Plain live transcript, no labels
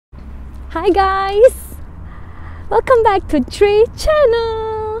Hi guys! Welcome back to Tree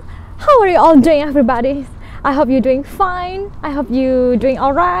Channel! How are you all doing, everybody? I hope you're doing fine. I hope you're doing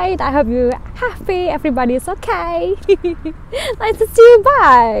alright. I hope you're happy. Everybody is okay. Nice to see you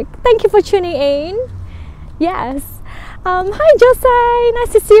back. Thank you for tuning in. Yes. Hi Jose!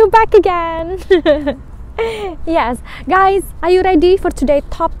 Nice to see you back again. Yes, guys, are you ready for today's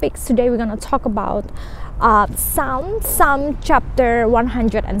topics? Today we're gonna talk about Psalm chapter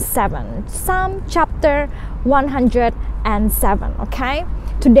 107. Psalm chapter 107. Okay,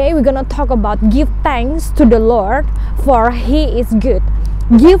 today we're gonna talk about give thanks to the Lord, for He is good.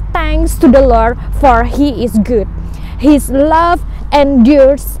 Give thanks to the Lord, for He is good. His love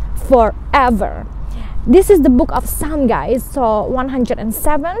endures forever. This is the book of Psalm, guys. So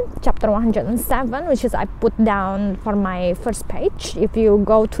 107, chapter 107, which is I put down for my first page. If you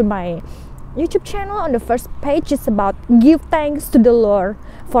go to my YouTube channel, on the first page it's about give thanks to the Lord,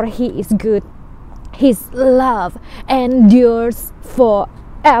 for He is good. His love endures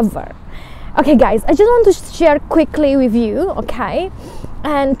forever. Okay guys, I just want to share quickly with you, okay?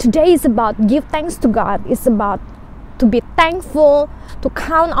 And today is about give thanks to God. It's about to be thankful, to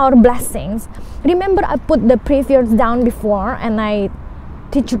count our blessings. Remember, I put the previous down before and I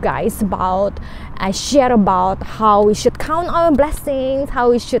teach you guys about, I share about how we should count our blessings, how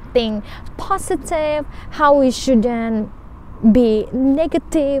we should think positive, how we shouldn't be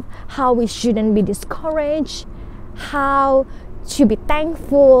negative, how we shouldn't be discouraged, how to be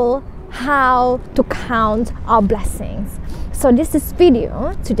thankful, how to count our blessings. So today's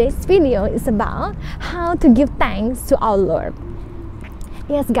video is about how to give thanks to our Lord.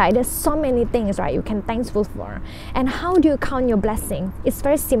 Yes guys, there's so many things, right, you can thankful for. And how do you count your blessing? It's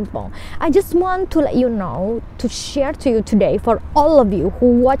very simple. I just want to let you know, to share to you today, for all of you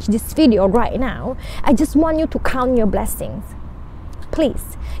who watch this video right now, I just want you to count your blessings.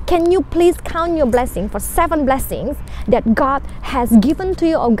 Please, can you please count your blessing for 7 blessings that God has given to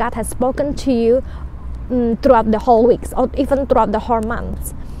you, or God has spoken to you throughout the whole weeks, or even throughout the whole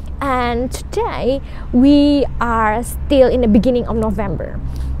months. And today we are still in the beginning of November.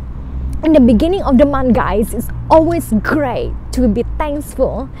 In the beginning of the month, guys, it's always great to be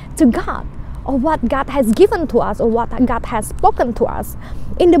thankful to God, or what God has given to us, or what God has spoken to us.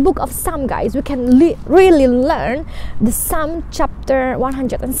 In the book of Psalm, guys, we can really learn the Psalm chapter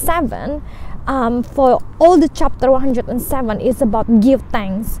 107. For all the chapter 107 is about give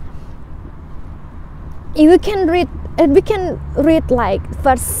thanks. We can read like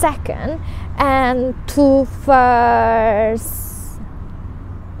verse 2 and to verse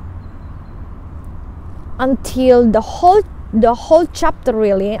until the whole chapter,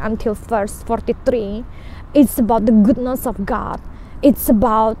 really, until verse 43. It's about the goodness of God. It's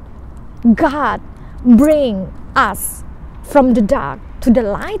about God bring us from the dark to the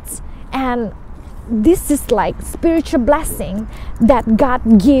light, and this is like spiritual blessing that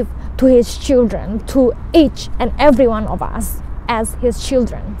God give to His children, to each and every one of us as His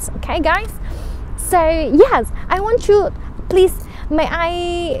children. Okay guys, so yes, I want you, please, may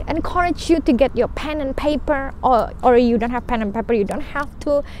I encourage you to get your pen and paper, or you don't have pen and paper, you don't have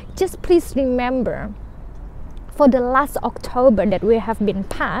to. Just please remember, for the last October that we have been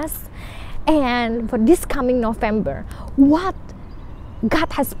passed, and for this coming November, what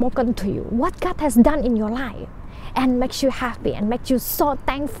God has spoken to you, what God has done in your life, and makes you happy and makes you so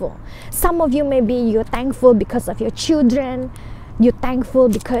thankful. Some of you, maybe you're thankful because of your children, you're thankful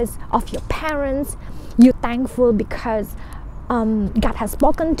because of your parents, you're thankful because God has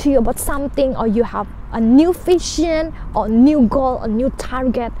spoken to you about something, or you have a new vision or new goal or new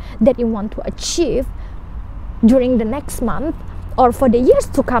target that you want to achieve during the next month or for the years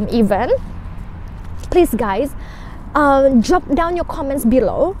to come even. Please guys, drop down your comments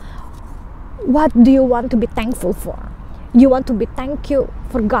below. What do you want to be thankful for? You want to be thankful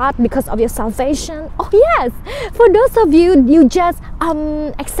for God because of your salvation? Oh yes, for those of you, you just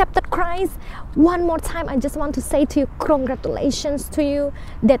accepted Christ, one more time I just want to say to you, congratulations to you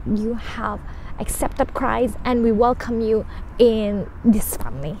that you have accepted Christ, and we welcome you in this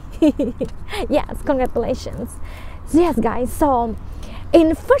family. Yes, congratulations. Yes guys, so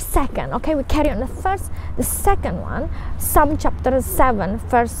in first second, okay, we carry on the second one, Psalm chapter 7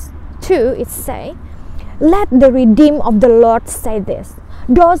 verse 2, it say, let the redeemed of the Lord say this,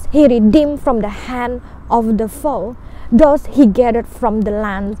 those He redeemed from the hand of the foe, those He gathered from the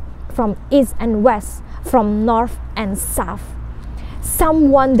land, from east and west, from north and south.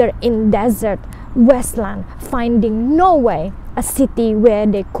 Some wander in desert wasteland, finding no way, a city where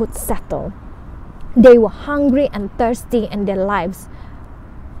they could settle. They were hungry and thirsty, and their lives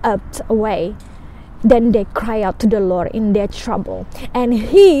ebbed away. Then they cry out to the Lord in their trouble, and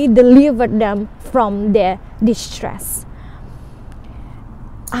He delivered them from their distress.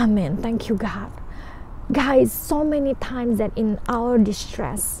 Amen. Thank you, God. Guys, so many times that in our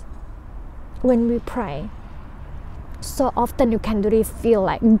distress, when we pray, so often you can really feel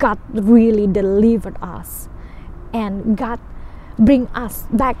like God really delivered us, and God bring us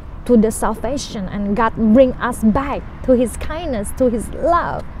back to the salvation, and God bring us back to His kindness, to His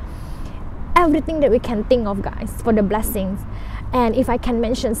love, everything that we can think of, guys, for the blessings. And if I can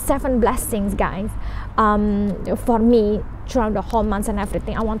mention 7 blessings, guys, for me throughout the whole months and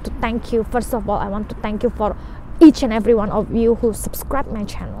everything, I want to thank you. First of all, I want to thank you for each and every one of you who subscribe my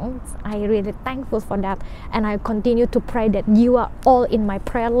channel. I really thankful for that, and I continue to pray that you are all in my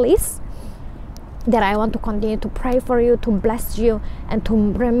prayer list, that I want to continue to pray for you, to bless you, and to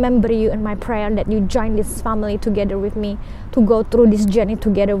remember you in my prayer, that you join this family together with me, to go through this journey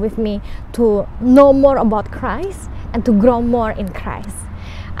together with me, to know more about Christ and to grow more in Christ.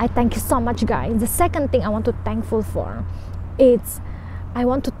 I thank you so much, guys. The second thing I want to thankful for is I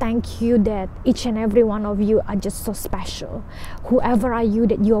want to thank you that each and every one of you are just so special. Whoever are you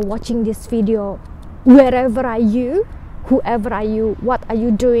that you are watching this video, wherever are you, whoever are you, what are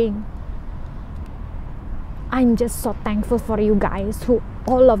you doing, I'm just so thankful for you guys, who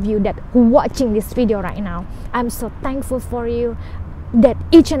all of you that watching this video right now. I'm so thankful for you, that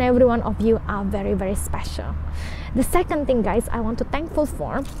each and every one of you are very, very special. The second thing, guys, I want to thankful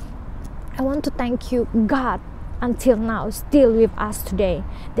for, I want to thank you, God, until now still with us today,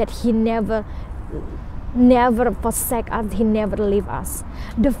 that He never forsake us, He never leave us.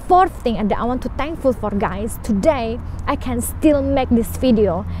 The fourth thing that I want to thankful for, guys, today I can still make this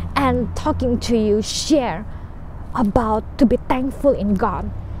video and talking to you, share about to be thankful in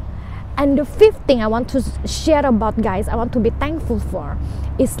God. And the fifth thing I want to share about, guys, I want to be thankful for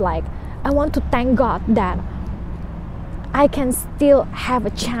is like, I want to thank God that I can still have a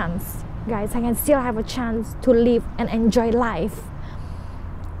chance, guys, I can still have a chance to live and enjoy life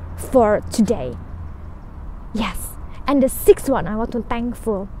for today. Yes. And the sixth one I want to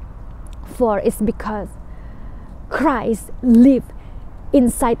thankful for is because Christ lives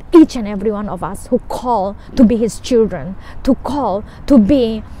inside each and every one of us who call to be His children, to call to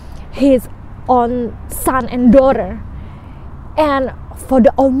be His own son and daughter, and for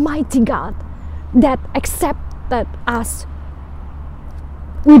the Almighty God that accepted us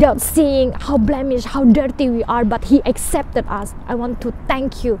without seeing how blemished, how dirty we are, but He accepted us. I want to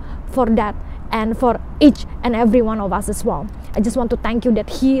thank you for that, and for each and every one of us as well. I just want to thank you that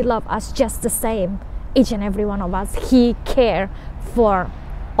He loves us just the same, each and every one of us. He cares for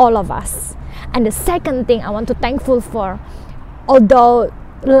all of us. And the second thing I want to thankful for, although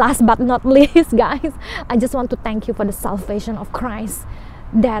last but not least, guys, I just want to thank you for the salvation of Christ,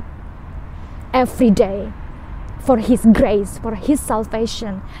 that every day for His grace, for His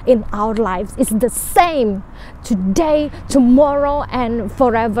salvation in our lives is the same today, tomorrow, and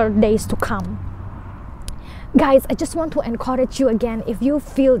forever days to come. Guys, I just want to encourage you again, if you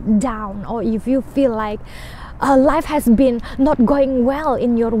feel down or if you feel like life has been not going well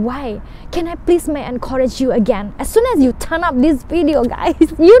in your way, can I please may encourage you again? As soon as you turn up this video, guys,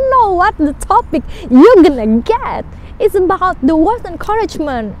 you know what the topic you're gonna get. It's about the word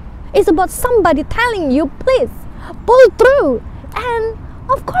encouragement. It's about somebody telling you, please pull through. And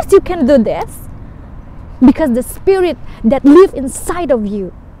of course you can do this, because the spirit that lives inside of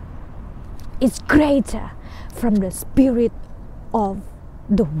you is greater from the spirit of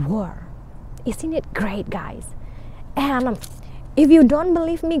the world. Isn't it great, guys? And if you don't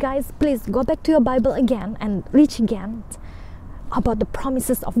believe me, guys, please go back to your Bible again and read again about the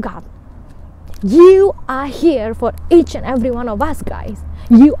promises of God. You are here for each and every one of us, guys.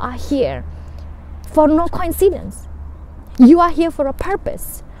 You are here for no coincidence. You are here for a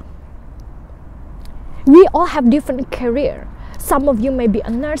purpose. We all have different career. Some of you may be a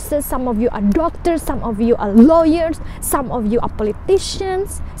nurses, some of you are doctors, some of you are lawyers, some of you are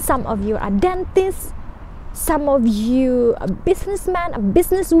politicians, some of you are dentists, some of you are businessmen, a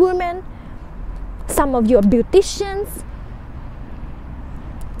businesswoman, some of you are beauticians,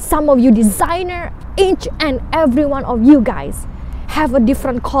 some of you designer. Each and every one of you guys have a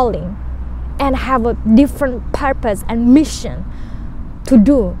different calling and have a different purpose and mission to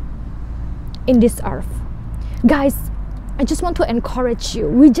do in this earth. Guys, I just want to encourage you.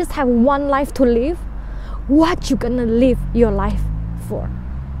 We just have one life to live. What you gonna live your life for?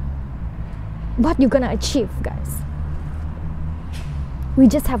 What you gonna achieve, guys? We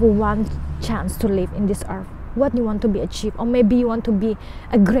just have one chance to live in this earth. What you want to be achieved? Or maybe you want to be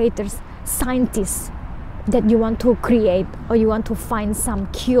a greater scientist, that you want to create, or you want to find some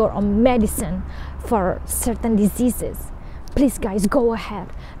cure or medicine for certain diseases, please guys, go ahead.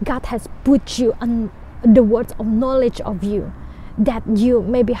 God has put you on the words of knowledge of you, that you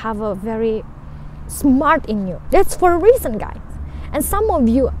maybe have a very smart in you. That's for a reason, guys. And some of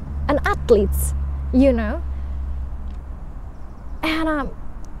you are athletes, you know, and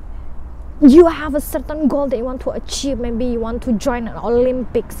you have a certain goal that you want to achieve. Maybe you want to join an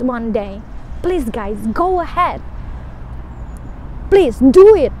Olympics one day. Please guys, go ahead. Please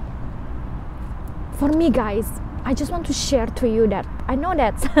do it. For me guys, I just want to share to you that I know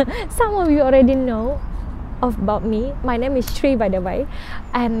that some of you already know about me. My name is Shri, by the way,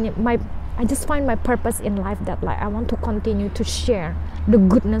 and I just find my purpose in life that like I want to continue to share the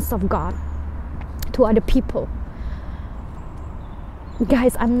goodness of God to other people.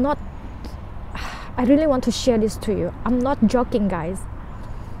 Guys, I really want to share this to you. I'm not joking, guys.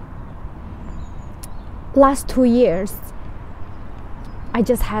 Last 2 years, I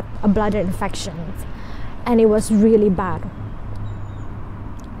just had a bladder infection, and it was really bad.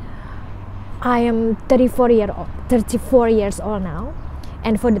 I am 34 years old now,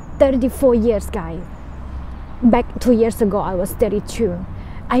 and for the 34 years, guys, back 2 years ago, I was 32.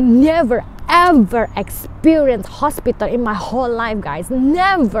 I never ever experienced hospital in my whole life, guys.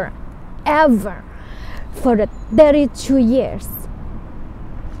 Never, ever. For the 32 years,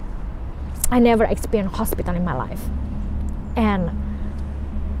 I never experienced hospital in my life. And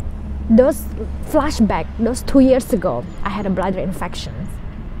those flashback, those 2 years ago, I had a bladder infection,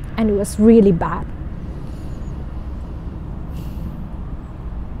 and it was really bad.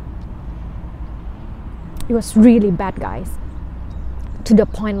 It was really bad, guys, to the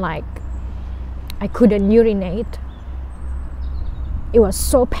point like I couldn't urinate. It was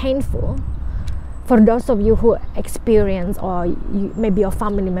so painful. For those of you who experience, or maybe your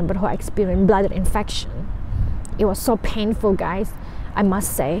family member who experienced bladder infection, it was so painful, guys, I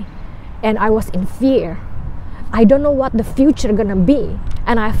must say. And I was in fear. I don't know what the future gonna be,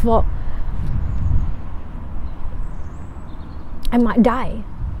 and I thought I might die.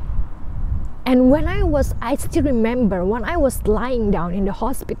 And I still remember when I was lying down in the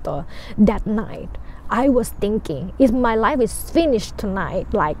hospital that night, I was thinking, if my life is finished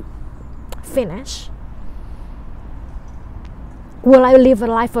tonight, like finish, will I live a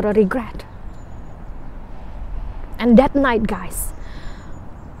life for a regret? And that night, guys,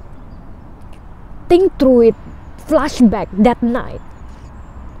 think through it, flashback that night,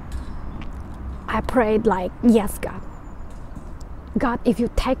 I prayed like, yes, God, if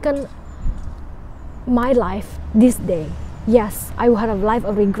you've taken my life this day, yes, I will have a life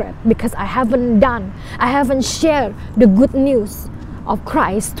of regret, because I haven't shared the good news of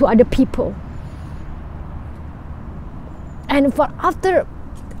Christ to other people. And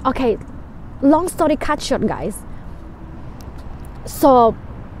okay, long story cut short, guys, so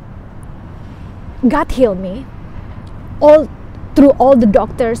God healed me. Through all the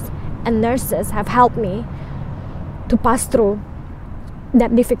doctors and nurses have helped me to pass through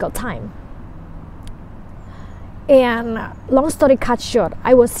that difficult time. And long story cut short,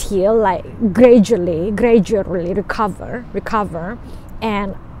 I was healed, like gradually recover,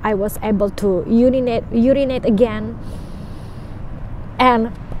 and I was able to urinate again.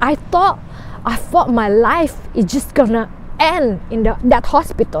 And I thought my life is just gonna end in that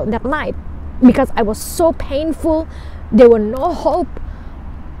hospital that night, because I was so painful. There was no hope.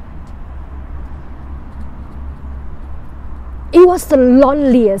 It was the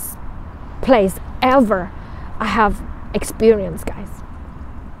loneliest place ever I have experienced, guys.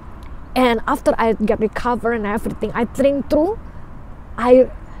 And after I get recovered and everything, I think through, I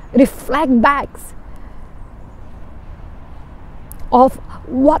reflect back of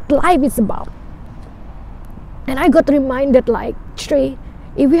what life is about. And I got reminded like, Trey,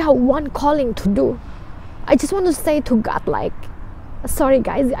 if we have one calling to do, I just want to say to God, like, sorry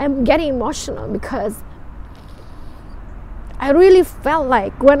guys, I'm getting emotional, because I really felt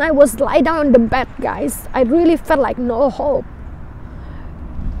like when I was lying down on the bed, guys, I really felt like no hope.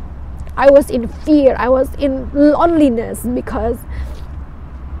 I was in fear, I was in loneliness, because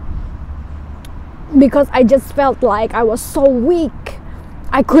I just felt like I was so weak.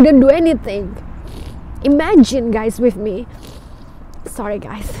 I couldn't do anything. Imagine, guys, with me. Sorry,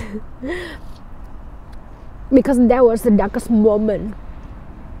 guys. Because that was the darkest moment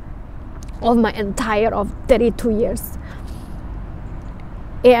of my entire 32 years.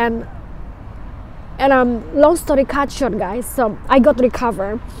 And long story cut short, guys, so I got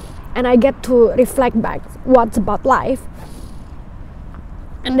recovered, and I get to reflect back what's about life.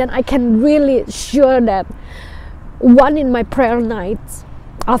 And then I can really sure that one in my prayer nights,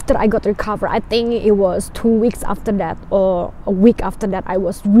 after I got recovered, I think it was 2 weeks after that or a week after that, I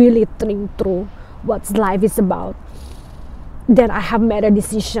was really thinking through what life is about. Then I have made a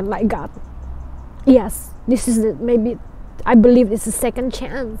decision like, God, yes, this is maybe, I believe this is second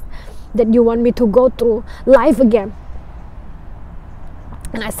chance that you want me to go through life again.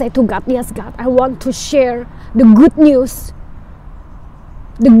 And I say to God, yes, God, I want to share the good news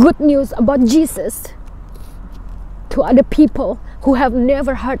about Jesus to other people who have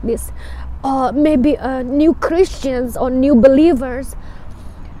never heard this, or maybe new Christians or new believers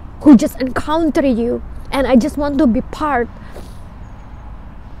who just encounter you. And I just want to be part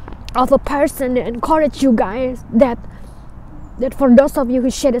of a person that encourage you guys, that for those of you who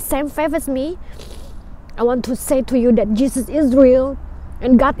share the same faith as me, I want to say to you that Jesus is real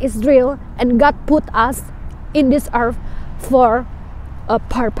and God is real, and God put us in this earth for a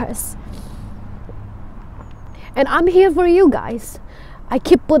purpose. And I'm here for you guys. I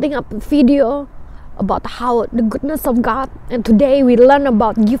keep putting up a video about how the goodness of God, and today we learn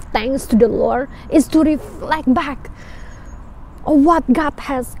about give thanks to the Lord is to reflect back on what God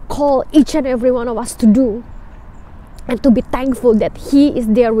has called each and every one of us to do, and to be thankful that He is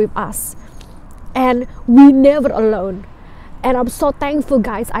there with us and we never alone. And I'm so thankful,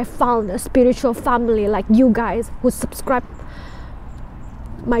 guys, I found a spiritual family like you guys who subscribe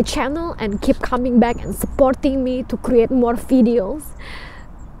my channel and keep coming back and supporting me to create more videos.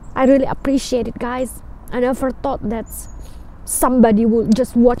 I really appreciate it, guys. I never thought that somebody would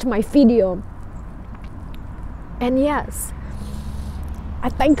just watch my video. And yes, I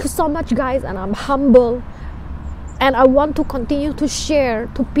thank you so much, guys, and I'm humble, and I want to continue to share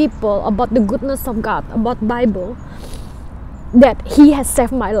to people about the goodness of God, about Bible, that He has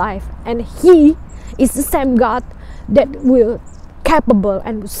saved my life, and He is the same God that will capable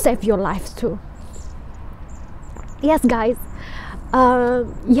and will save your life too. Yes, guys.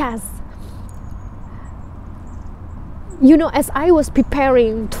 Yes, you know, as I was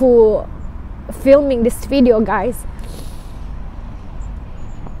preparing to filming this video, guys,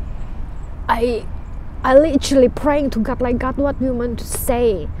 I literally praying to God, like, God, what do you want to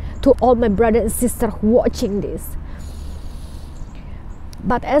say to all my brothers and sisters watching this?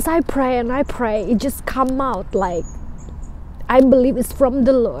 But as I pray and I pray, it just come out like, I believe it's from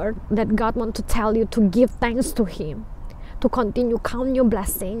the Lord that God wants to tell you to give thanks to Him, to continue count your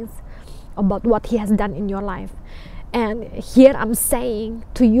blessings about what He has done in your life. And here I'm saying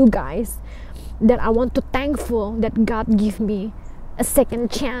to you guys that I want to thankful that God give me a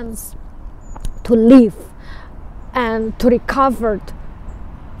second chance to live and to recover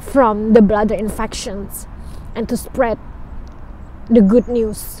from the bladder infections and to spread the good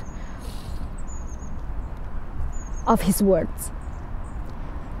news of His words.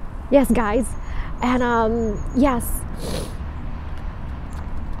 Yes, guys. And yes,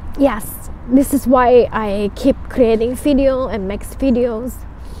 this is why I keep creating video and makes videos,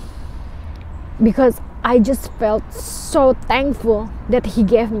 because I just felt so thankful that He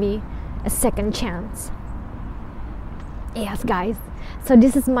gave me a second chance. Yes, guys, so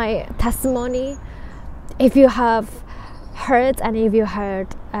this is my testimony. If you have heard, and if you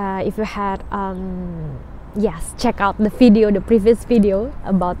had yes, check out the video, the previous video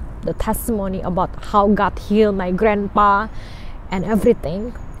about the testimony about how God healed my grandpa and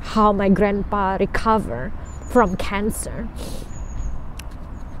everything, how my grandpa recovered from cancer.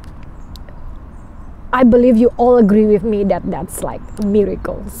 I believe you all agree with me that that's like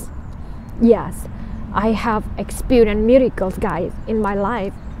miracles. Yes, I have experienced miracles, guys, in my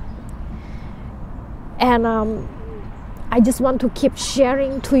life. And I just want to keep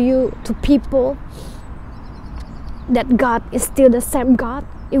sharing to you, to people, that God is still the same God.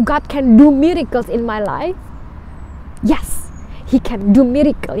 If God can do miracles in my life, yes, He can do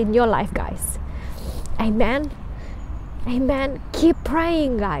miracle in your life, guys. Amen. Amen. Keep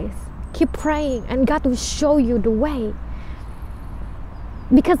praying, guys. Keep praying, and God will show you the way.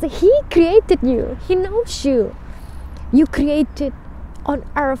 Because He created you. He knows you. You created on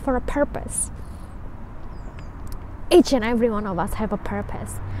earth for a purpose. Each and every one of us have a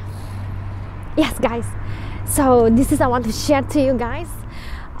purpose. Yes, guys. So this is I want to share to you guys.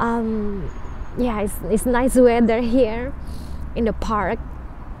 Yeah, it's nice weather here in the park.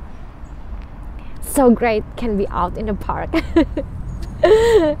 So great can be out in the park.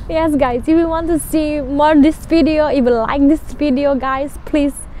 Yes, guys, if you want to see more this video, if you like this video, guys,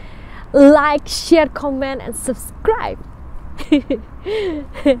 please like, share, comment, and subscribe.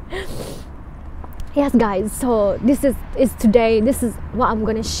 Yes, guys, so this is today, this is what I'm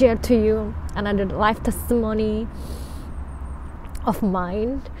gonna share to you, another life testimony of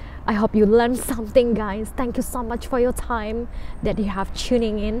mine I hope you learned something, guys. Thank you so much for your time that you have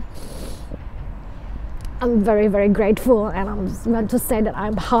tuning in. I'm very, very grateful, and I'm going to say that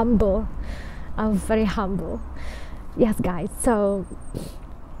I'm humble. I'm very humble. Yes, guys. So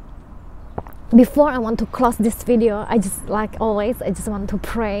before I want to close this video, I just, like always, I just want to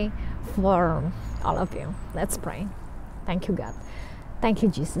pray for all of you. Let's pray. Thank you, God. Thank you,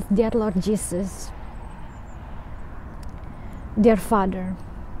 Jesus. Dear Lord Jesus, dear Father,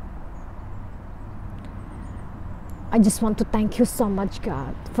 I just want to thank you so much,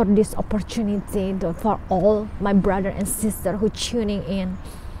 God, for this opportunity, for all my brother and sister who tuning in,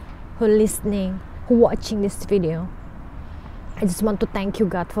 who listening, who watching this video. I just want to thank you,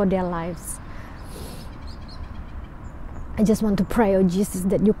 God, for their lives. I just want to pray, oh Jesus,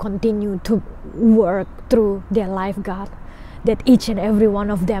 that you continue to work through their life, God, that each and every one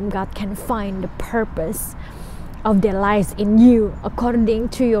of them, God, can find the purpose of their lives in you according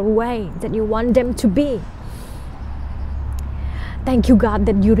to your way that you want them to be. Thank you, God,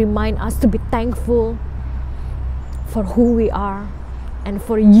 that you remind us to be thankful for who we are and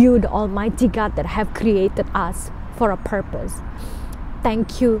for you, the Almighty God, that have created us for a purpose.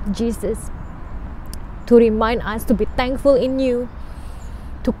 Thank you, Jesus, to remind us to be thankful in you,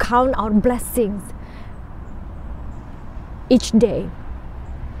 to count our blessings each day,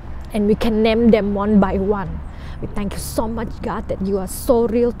 and we can name them one by one. We thank you so much, God, that you are so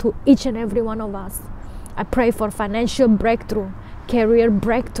real to each and every one of us. I pray for financial breakthrough, career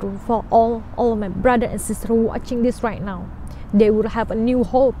breakthrough for all of my brother and sister watching this right now. They will have a new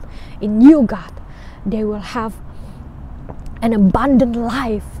hope in you, God. They will have an abundant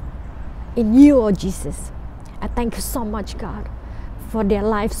life in you, oh Jesus. I thank you so much, God, for their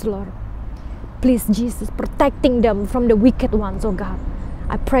lives, Lord. Please, Jesus, protecting them from the wicked ones, oh God.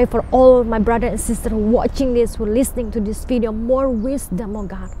 I pray for all of my brother and sister watching this, who are listening to this video, more wisdom, oh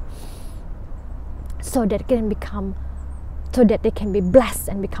God, so that they can be blessed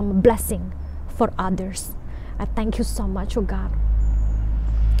and become a blessing for others. I thank you so much, oh God.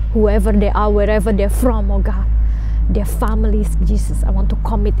 Whoever they are, wherever they're from, oh God, their families, Jesus, I want to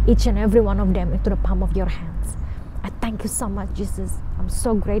commit each and every one of them into the palm of your hands. I thank you so much, Jesus. I'm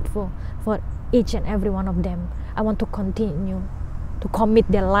so grateful for each and every one of them. I want to continue to commit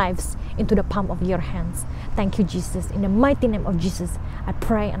their lives into the palm of your hands. Thank you, Jesus. In the mighty name of Jesus, I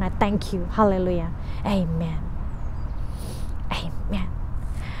pray and I thank you. Hallelujah. Amen. Amen.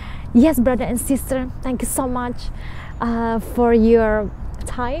 Yes, brother and sister, thank you so much for your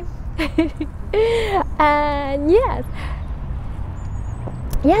time. And yes,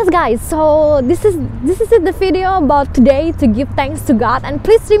 guys, so this is it, the video about today, to give thanks to God. And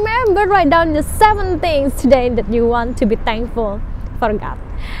please remember, write down the 7 things today that you want to be thankful for God.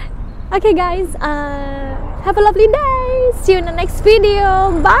 Okay, guys, have a lovely day. See you in the next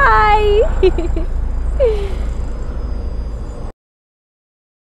video. Bye.